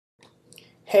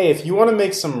Hey, if you want to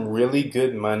make some really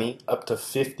good money, up to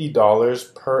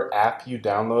 $50 per app you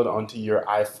download onto your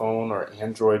iPhone or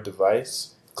Android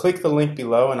device, click the link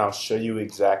below and I'll show you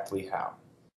exactly how.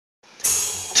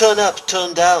 Turn up,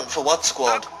 turn down for what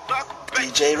squad?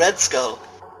 DJ Red Skull.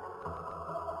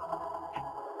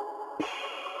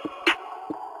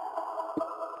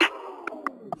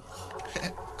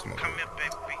 Come here,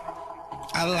 baby.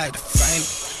 I like the fame.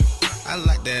 I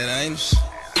like that anus.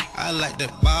 I like that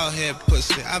bald head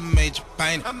pussy. I made you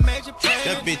paint it.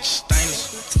 That bitch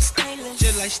stainless.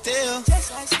 Just like steel.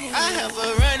 I have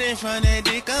a running from that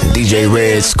dick. DJ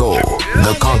Red Skull,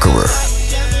 the Conqueror.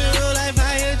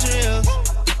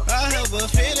 I have a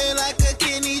feeling like a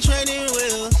kidney training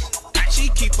wheels. She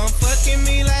keep on fucking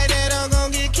me like that, I'm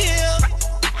gon' get killed.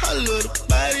 Her little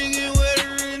body get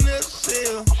wetter in the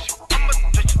cell. I'ma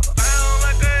touch you down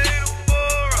like a little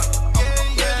bora.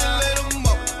 Yeah, let him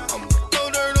up. I'ma throw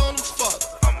dirt on the fuck.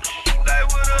 I'ma shoot like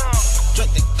with a hump.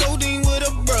 Drink the codeine with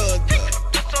a brother.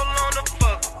 So long the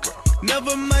fuck.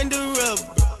 Never mind the rubber.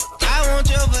 I want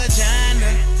your vagina.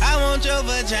 I want your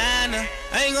vagina.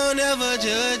 I ain't gon' never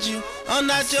judge you. I'm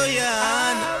not your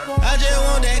Yana. I just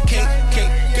want that cake.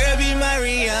 Girl, be my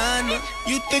Rihanna.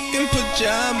 You thick in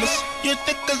pajamas. You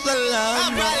thick as a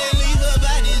llama. I'd probably leave her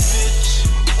by this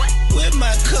bitch. With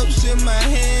my cups in my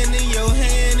hand and your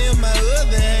hand in my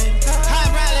other hand.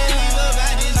 I'd probably leave her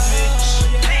by this bitch.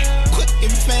 Quick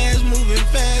and fast, moving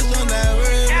fast on that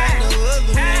word like no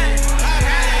other man.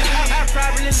 I'd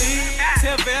probably leave.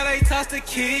 Tell Belle they toss the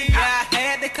key. Yeah, I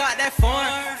had to caught that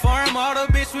foreign model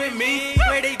bitch with me.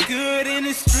 Where they good in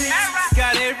the streets.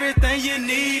 Got everything you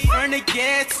need. From the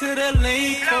gas to the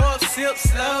lean. Pour up, sip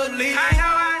slowly.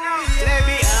 Let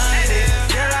me honest.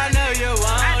 Girl, I know you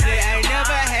want it. Ain't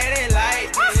never had it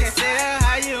like this. Consider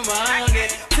how you want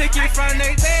it. Took you from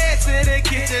the bed to the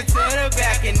kitchen to the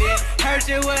back and then hurt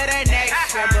you with an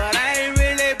extra. But I ain't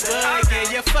really bugging.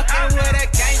 You're fucking with a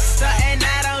gangster and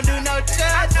I don't do no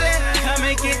judging. Come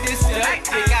and get this subject.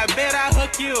 I bet I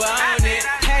hook you on it.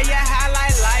 Hey, you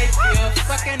highlight life. You're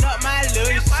fucking up my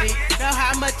little shit. Know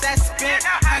how much I spent?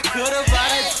 I could've bought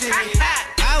a ticket.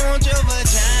 I want your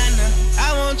vagina.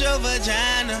 I want your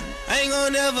vagina. I ain't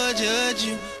gon' never judge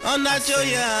you. I'm not your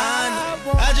Yana.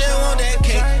 I just want that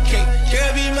cake.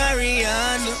 Girl, be my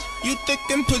Rihanna. You thick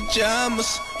in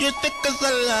pajamas. You thick as a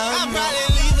llama. I'd probably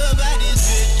leave her by this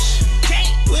bitch.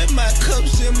 With my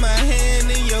cups in my hand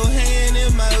and your hand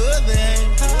in my other hand.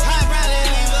 I'd probably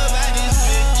leave her by this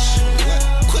bitch.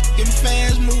 Quick and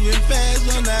fast, moving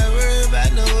fast on that word by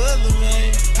no other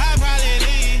man. I'd probably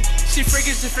leave. She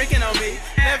freaking on me,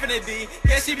 living it D.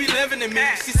 Yeah, she be living in me.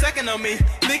 She sucking on me,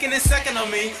 licking and sucking on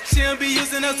me. She don't be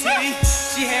using no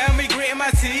teeth. She had me gritting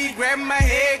my teeth, grabbing my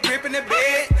head, gripping the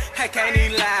bed. I can't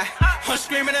even lie. I'm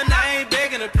screaming her name,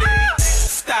 begging her please.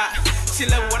 Stop. She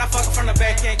love it when I fuck her from the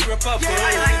back and grip up. Put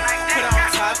her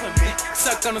on top of me.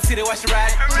 Sucked on the city while she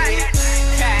ride it.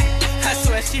 I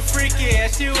swear she freaky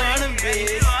as she wanna be.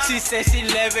 She said she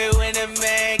love it when a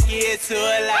man get to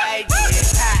her like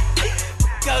this.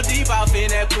 Go deep off in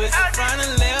that pussy, from the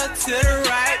left to the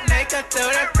right. Make her throw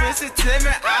that pussy to me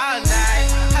all night.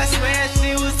 I swear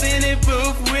she was in the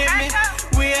booth with me.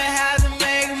 We'll have to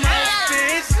make my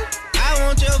bitch. I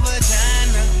want your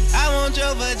vagina. I want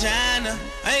your vagina.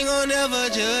 I ain't gon' never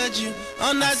judge you.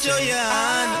 I'm not your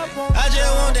Yana. I just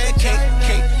want that cake.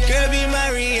 Girl, be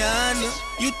my Rihanna.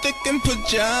 You thick in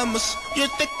pajamas. You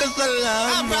thick as a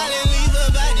llama. I'd probably leave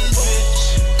her by this bitch.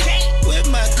 With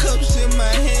my cups in my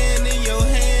hand and your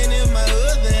hand in my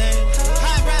other hand.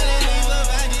 I'd probably leave her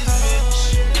by this bitch.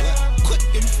 Quick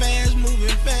and fast,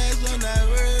 moving fast on that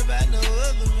word by no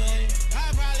other man.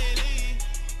 I'd probably leave.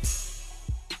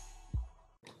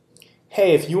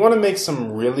 Hey, if you want to make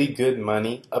some really good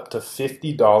money, up to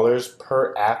 $50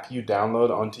 per app you download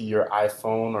onto your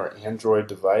iPhone or Android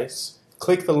device,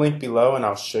 click the link below and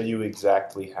I'll show you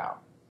exactly how.